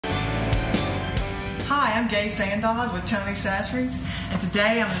I'm Gay Sandoz with Tony Sasseries, and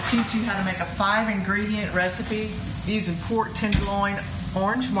today I'm going to teach you how to make a 5-ingredient recipe using pork tenderloin,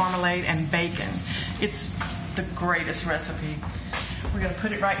 orange marmalade, and bacon. It's the greatest recipe. We're going to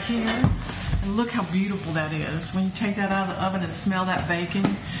put it right here, and look how beautiful that is. When you take that out of the oven and smell that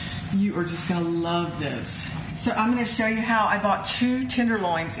bacon, you are just going to love this. So I'm going to show you how I bought 2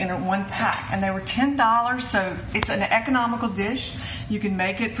 tenderloins in one pack, and they were $10, so it's an economical dish. You can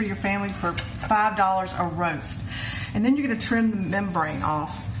make it for your family for $5 a roast. And then you're going to trim the membrane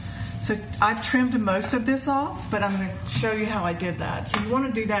off. So I've trimmed most of this off, but I'm going to show you how I did that. So you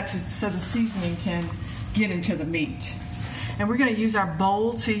want to do that so the seasoning can get into the meat. And we're going to use our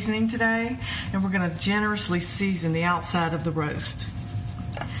bold seasoning today, and we're going to generously season the outside of the roast.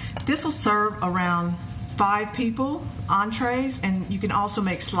 This will serve around 5 people, entrees, and you can also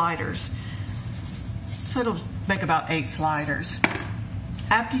make sliders. So it'll make about 8 sliders.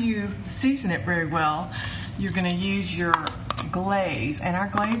 After you season it very well, you're going to use your glaze, and our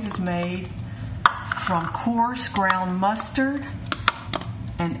glaze is made from coarse ground mustard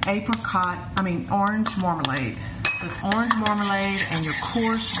and orange marmalade. So it's orange marmalade and your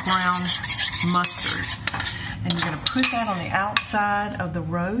coarse ground mustard. And you're going to put that on the outside of the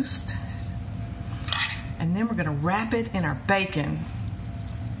roast. And then we're going to wrap it in our bacon.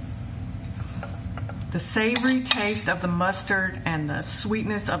 The savory taste of the mustard and the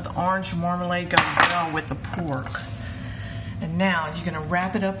sweetness of the orange marmalade go well with the pork. And now you're going to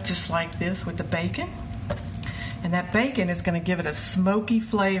wrap it up just like this with the bacon. And that bacon is going to give it a smoky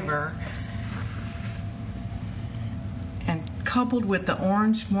flavor. And coupled with the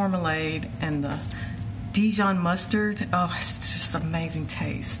orange marmalade and the Dijon mustard, oh, it's just amazing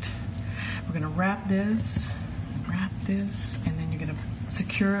taste. We're going to wrap this, and then you're going to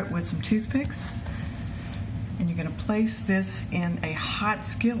secure it with some toothpicks. And you're going to place this in a hot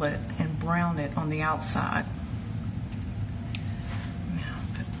skillet and brown it on the outside. Now,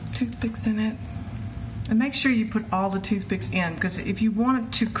 put toothpicks in it. And make sure you put all the toothpicks in, because if you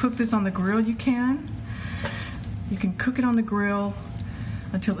want to cook this on the grill, you can. You can cook it on the grill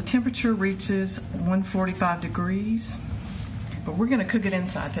until the temperature reaches 145 degrees. But we're going to cook it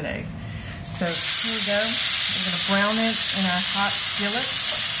inside today. So here we go. We're going to brown it in our hot skillet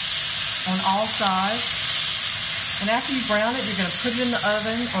on all sides. And after you brown it, you're going to put it in the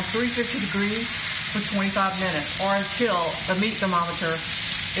oven on 350 degrees for 25 minutes, or until the meat thermometer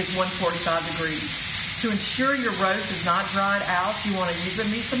is 145 degrees. To ensure your roast is not dried out, you want to use a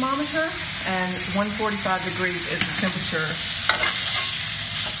meat thermometer, and 145 degrees is the temperature.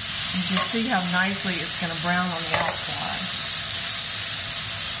 You can see how nicely it's going to brown on the outside.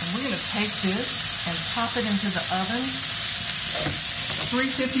 And we're going to take this and pop it into the oven.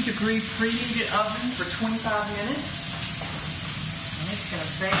 350 degree preheated oven for 25 minutes. And it's going to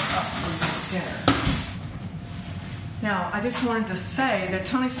bake up for dinner. Now, I just wanted to say that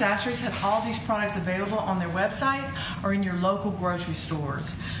Tony Sasseries has all these products available on their website or in your local grocery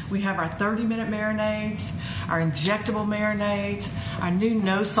stores. We have our 30-minute marinades, our injectable marinades, our new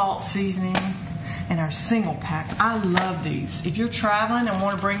no-salt seasoning, and our single packs. I love these. If you're traveling and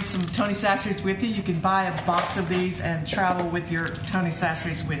want to bring some Tony Sasseries with you, you can buy a box of these and travel with your Tony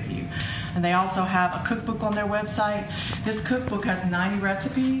Sasseries with you. And they also have a cookbook on their website. This cookbook has 90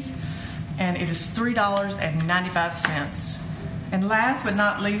 recipes, and it is $3.95. And last but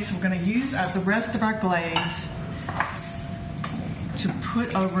not least, we're going to use the rest of our glaze to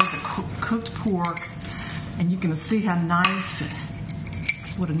put over the cooked pork, and you can see how nice,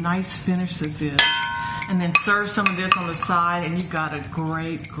 what a nice finish this is. And then serve some of this on the side, and you've got a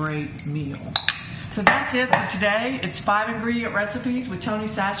great, great meal. So that's it for today. It's 5-ingredient recipes with Tony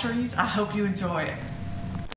Sasseries. I hope you enjoy it.